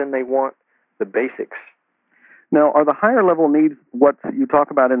more than they want the basics. Now, are the higher level needs what you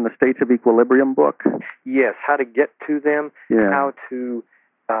talk about in the States of Equilibrium book? Yes, how to get to them, yeah. How to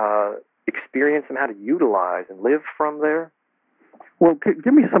experience them, how to utilize and live from there. Well,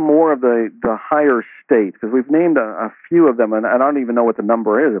 give me some more of the higher states, because we've named a few of them, and I don't even know what the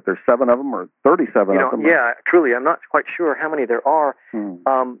number is, if there's 7 of them or 37 of them. Yeah, truly, I'm not quite sure how many there are.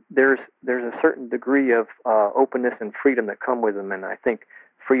 There's a certain degree of openness and freedom that come with them, and I think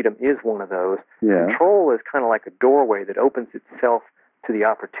freedom is one of those. Yeah. Control is kind of like a doorway that opens itself to the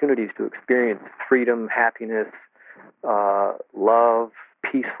opportunities to experience freedom, happiness, love,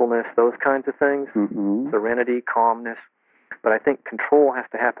 peacefulness, those kinds of things, serenity, calmness. But I think control has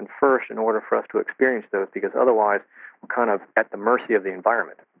to happen first in order for us to experience those, because otherwise we're kind of at the mercy of the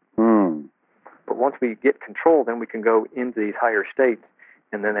environment. But once we get control, then we can go into these higher states,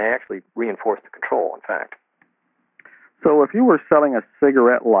 and then they actually reinforce the control, in fact. So if you were selling a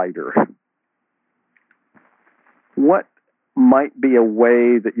cigarette lighter, what might be a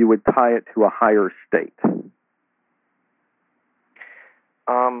way that you would tie it to a higher state?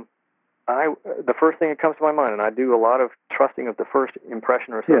 The first thing that comes to my mind, and I do a lot of trusting of the first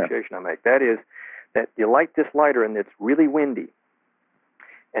impression or association I make, that is that you light this lighter and it's really windy,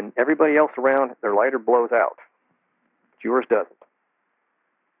 and everybody else around, their lighter blows out. But yours doesn't.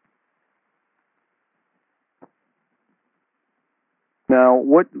 Now,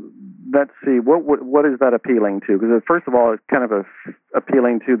 let's see, what is that appealing to? Because first of all, it's kind of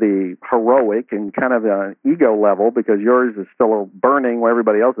appealing to the heroic and kind of an ego level, because yours is still burning where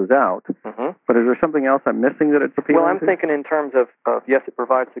everybody else is out. But is there something else I'm missing that it's appealing to? Well, I'm thinking in terms of yes, it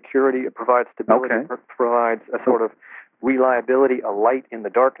provides security, it provides stability, it provides a sort of reliability, a light in the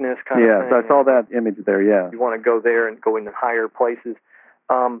darkness kind of thing. Yes, I saw that image there, yeah. You want to go there and go into higher places.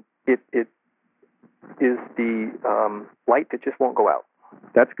 It is the light that just won't go out.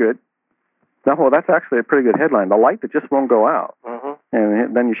 That's good. No, well, that's actually a pretty good headline. The light that just won't go out.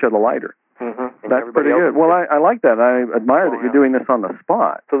 And then you show the lighter. That's pretty good. Well, I like that. I admire that you're doing this on the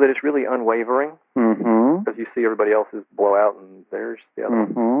spot. So that it's really unwavering. Because you see everybody else's blow out, and there's the other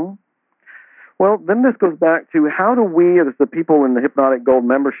one. Well, then this goes back to, how do we, as the people in the Hypnotic Gold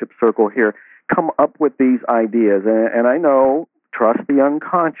membership circle here, come up with these ideas? And I know, trust the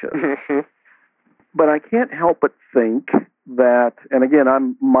unconscious. But I can't help but think that, and again,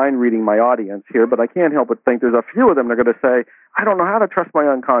 I'm mind reading my audience here, but I can't help but think there's a few of them that are going to say, I don't know how to trust my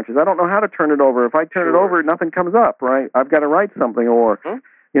unconscious. I don't know how to turn it over. If I turn it over, nothing comes up, right? I've got to write something, or,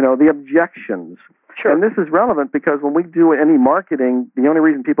 the objections. And this is relevant because when we do any marketing, the only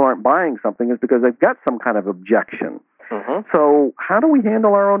reason people aren't buying something is because they've got some kind of objection. So how do we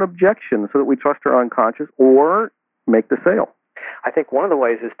handle our own objections so that we trust our unconscious or make the sale? I think one of the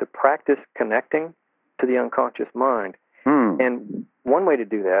ways is to practice connecting to the unconscious mind. And one way to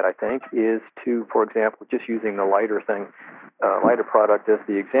do that, I think, is to, for example, just using the lighter thing, lighter product as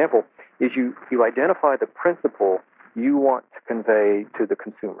the example, is you identify the principle you want to convey to the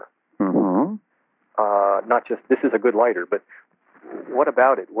consumer. Not just, this is a good lighter, but what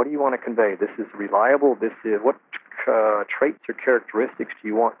about it? What do you want to convey? This is reliable. This is, what traits or characteristics do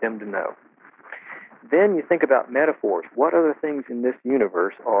you want them to know? Then you think about metaphors. What other things in this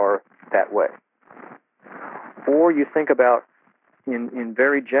universe are that way? Or you think about, in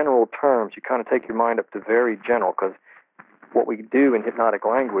very general terms, you kind of take your mind up to very general, because what we do in hypnotic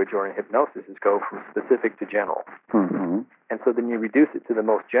language or in hypnosis is go from specific to general. And so then you reduce it to the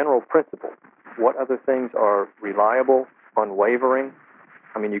most general principle. What other things are reliable, unwavering?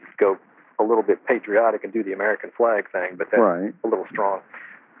 I mean, you could go a little bit patriotic and do the American flag thing, but that's a little strong.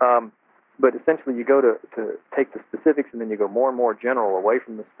 But essentially, you go to take the specifics, and then you go more and more general, away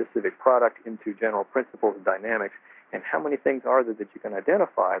from the specific product into general principles and dynamics. And how many things are there that you can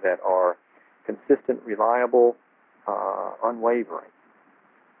identify that are consistent, reliable, unwavering?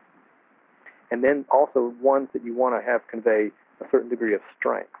 And then also ones that you want to have convey a certain degree of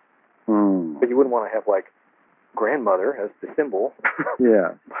strength. But you wouldn't want to have, like, grandmother as the symbol.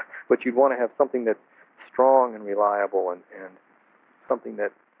 But you'd want to have something that's strong and reliable and something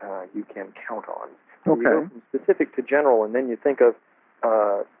that you can count on. So you go from specific to general, and then you think of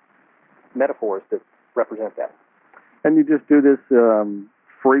metaphors that represent that. And you just do this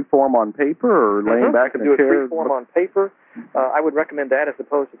free form on paper, or laying back in a chair? Do it free form on paper. I would recommend that as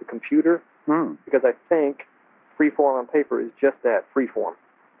opposed to the computer, because I think freeform on paper is just that, freeform.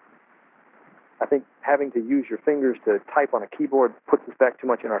 I think having to use your fingers to type on a keyboard puts us back too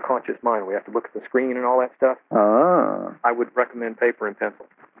much in our conscious mind. We have to look at the screen and all that stuff. I would recommend paper and pencil.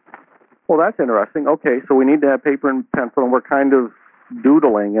 Well, that's interesting. Okay, so we need to have paper and pencil, and we're kind of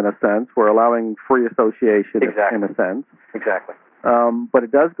doodling in a sense. We're allowing free association in a sense. Exactly. But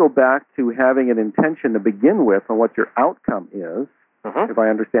it does go back to having an intention to begin with on what your outcome is, if I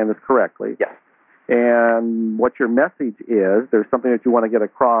understand this correctly. Yes. And what your message is. There's something that you want to get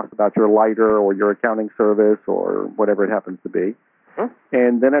across about your lighter or your accounting service or whatever it happens to be.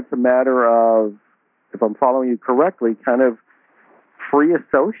 And then it's a matter of, if I'm following you correctly, kind of free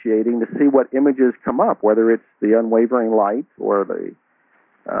associating to see what images come up, whether it's the unwavering light or the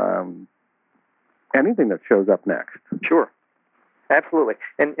anything that shows up next. Sure. Absolutely.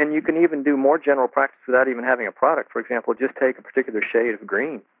 And you can even do more general practice without even having a product. For example, just take a particular shade of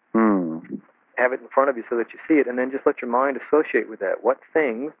green. Have it in front of you so that you see it, and then just let your mind associate with that. What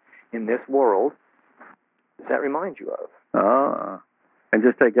things in this world does that remind you of? And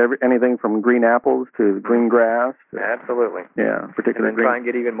just take anything from green apples to green grass. Absolutely. Yeah, particularly and then try and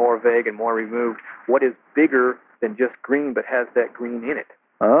get even more vague and more removed. What is bigger than just green but has that green in it?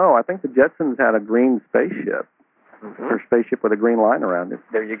 Oh, I think the Jetsons had a green spaceship. Or spaceship with a green line around it.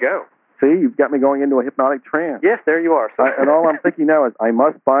 There you go. See, you've got me going into a hypnotic trance. Yes, there you are. So and all I'm thinking now is I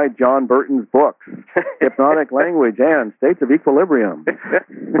must buy John Burton's books, Hypnotic Language and States of Equilibrium.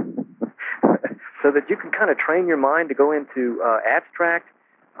 So that you can kind of train your mind to go into abstract,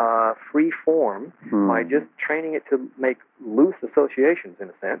 free form by just training it to make loose associations, in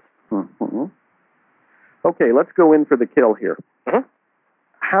a sense. Okay, let's go in for the kill here.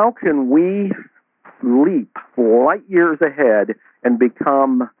 How can we leap light years ahead and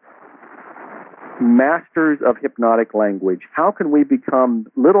become masters of hypnotic language? How can we become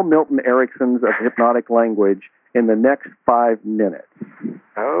little Milton Ericksons of hypnotic language in the next 5 minutes?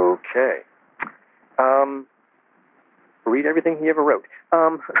 Okay. Read everything he ever wrote.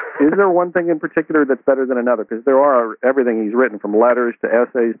 Is there one thing in particular that's better than another? Because there are everything he's written, from letters to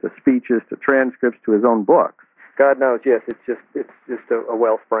essays to speeches to transcripts to his own books. God knows, yes. It's just a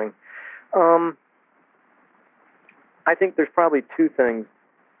wellspring. I think there's probably two things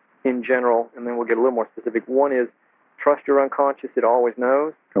in general, and then we'll get a little more specific. One is trust your unconscious, it always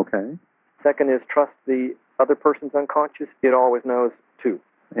knows. Okay. Second is trust the other person's unconscious, it always knows too.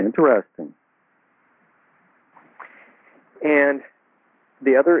 Interesting. And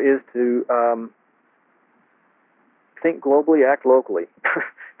the other is to think globally, act locally.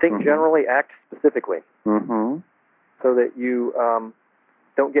 Think generally, act specifically. So that you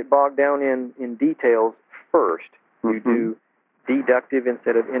don't get bogged down in details first. You do deductive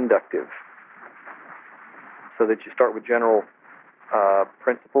instead of inductive. So that you start with general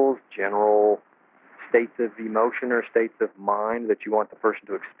principles, general states of emotion or states of mind that you want the person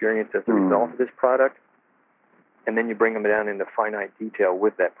to experience as a result of this product. And then you bring them down into finite detail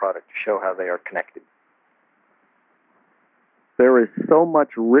with that product to show how they are connected. There is so much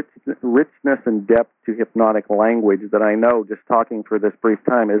richness and depth to hypnotic language that I know just talking for this brief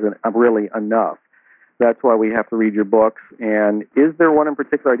time isn't really enough. That's why we have to read your books. And is there one in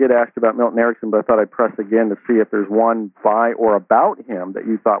particular? I did ask about Milton Erickson, but I thought I'd press again to see if there's one by or about him that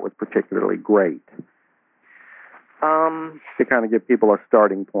you thought was particularly great. To kind of give people a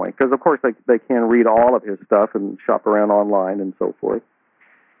starting point. Because, of course, they can read all of his stuff and shop around online and so forth.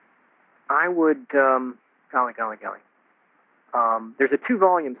 I would, golly. There's a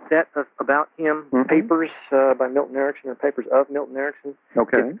 2-volume set about him, papers by Milton Erickson or papers of Milton Erickson.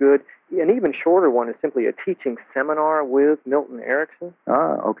 Okay. It's good. An even shorter one is simply a teaching seminar with Milton Erickson.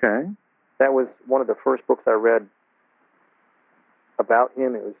 Okay. That was one of the first books I read about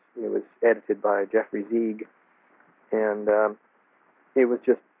him. It was edited by Jeffrey Zieg. And it was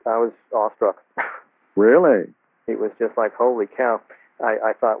just, I was awestruck. Really? It was just like, holy cow.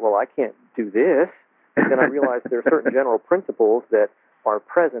 I thought, well, I can't do this. And then I realized there are certain general principles that are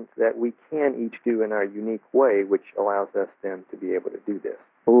present that we can each do in our unique way, which allows us then to be able to do this.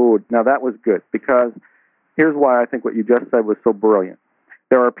 Oh, now that was good, because here's why I think what you just said was so brilliant.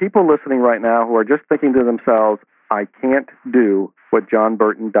 There are people listening right now who are just thinking to themselves, I can't do what John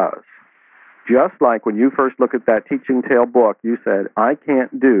Burton does. Just like when you first looked at that teaching tale book, you said, I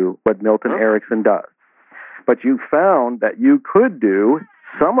can't do what Milton Erickson does. But you found that you could do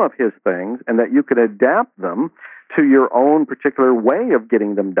some of his things and that you could adapt them to your own particular way of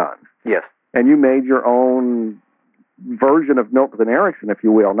getting them done. Yes. And you made your own version of Milton Erickson, if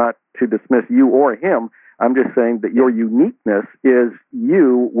you will, not to dismiss you or him. I'm just saying that your uniqueness is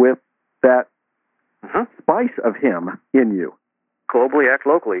you with that spice of him in you. Globally, act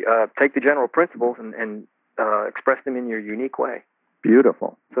locally. Take the general principles and express them in your unique way.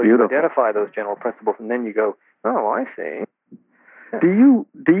 Beautiful. So Beautiful. you identify those general principles, and then you go, oh, I see. Do you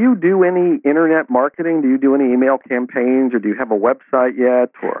do any internet marketing? Do you do any email campaigns, or do you have a website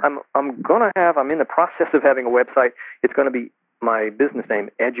yet? Or I'm in the process of having a website. It's going to be my business name,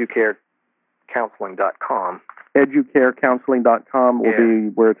 educarecounseling.com. Educarecounseling.com will be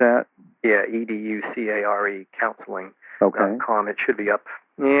where it's at? Yeah, EDUCARE counseling.com. Okay. It should be up,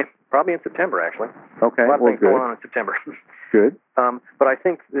 probably in September, actually. Okay, A lot of things good. going on in September. Good. But I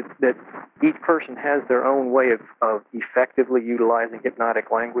think that each person has their own way of effectively utilizing hypnotic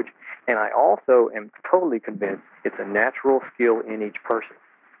language, and I also am totally convinced it's a natural skill in each person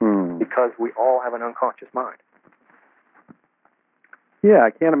because we all have an unconscious mind. Yeah, I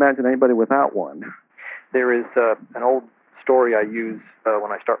can't imagine anybody without one. There is an old story I use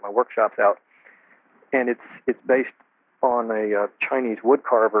when I start my workshops out, and it's based on a Chinese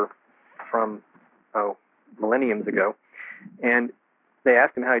woodcarver from millenniums ago. And they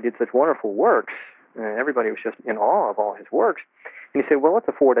asked him how he did such wonderful works, and everybody was just in awe of all his works. And he said, well, it's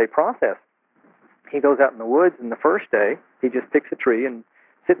a 4-day process. He goes out in the woods, and the first day, he just picks a tree and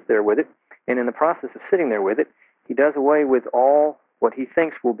sits there with it. And in the process of sitting there with it, he does away with all what he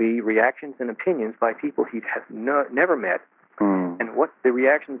thinks will be reactions and opinions by people he has never met, and what the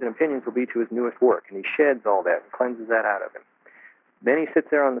reactions and opinions will be to his newest work. And he sheds all that and cleanses that out of him. Then he sits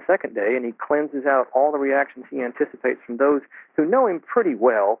there on the second day, and he cleanses out all the reactions he anticipates from those who know him pretty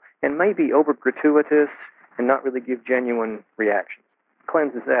well and may be over-gratuitous and not really give genuine reactions.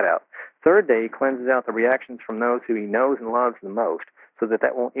 Cleanses that out. Third day, he cleanses out the reactions from those who he knows and loves the most so that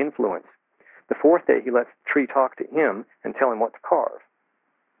that won't influence. The fourth day, he lets the tree talk to him and tell him what to carve.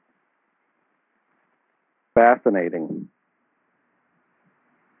 Fascinating.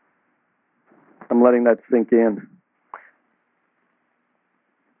 I'm letting that sink in.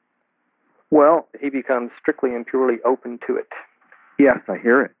 Well, he becomes strictly and purely open to it. Yes, I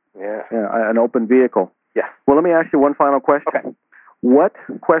hear it. Yeah. An open vehicle. Yeah. Well, let me ask you one final question. Okay. What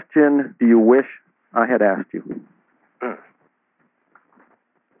question do you wish I had asked you?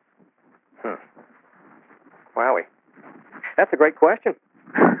 Wowie. That's a great question.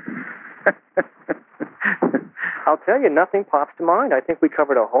 I'll tell you, nothing pops to mind. I think we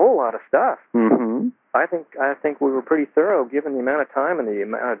covered a whole lot of stuff. Mm-hmm. I think we were pretty thorough given the amount of time and the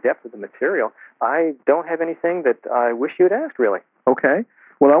amount of depth of the material. I don't have anything that I wish you had asked, really. Okay.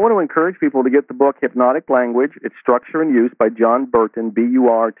 Well, I want to encourage people to get the book Hypnotic Language, Its Structure and Use by John Burton,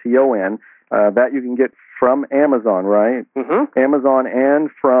 Burton. That you can get from Amazon, right? Mm-hmm. Amazon and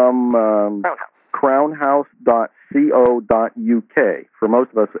from crownhouse.co.uk. For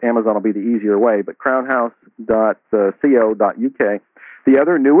most of us, Amazon will be the easier way, but crownhouse.co.uk. The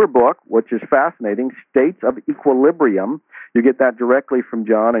other newer book, which is fascinating, States of Equilibrium. You get that directly from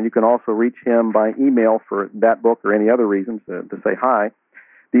John, and you can also reach him by email for that book or any other reasons to say hi.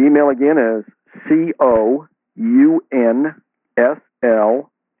 The email again is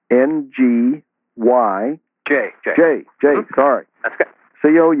COUNSLNGY. J. Sorry. That's good.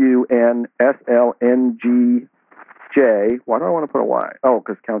 COUNSLNGJ. Why do I want to put a Y? Oh,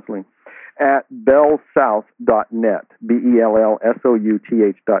 because counseling. At bellsouth.net.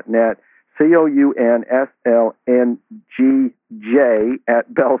 BELLSOUTH.net. COUNSLNGJ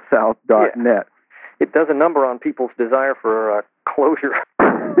at bellsouth.net. Yeah. It does a number on people's desire for closure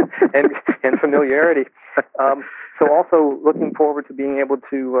and familiarity. So also looking forward to being able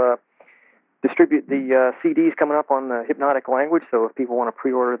to distribute the CDs coming up on the Hypnotic Language, so if people want to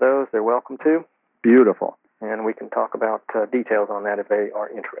pre-order those, they're welcome to. Beautiful. And we can talk about details on that if they are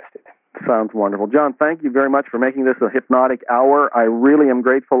interested. Sounds wonderful. John, thank you very much for making this a hypnotic hour. I really am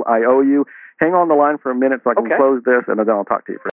grateful. I owe you. Hang on the line for a minute so I can close this, and then I'll talk to you.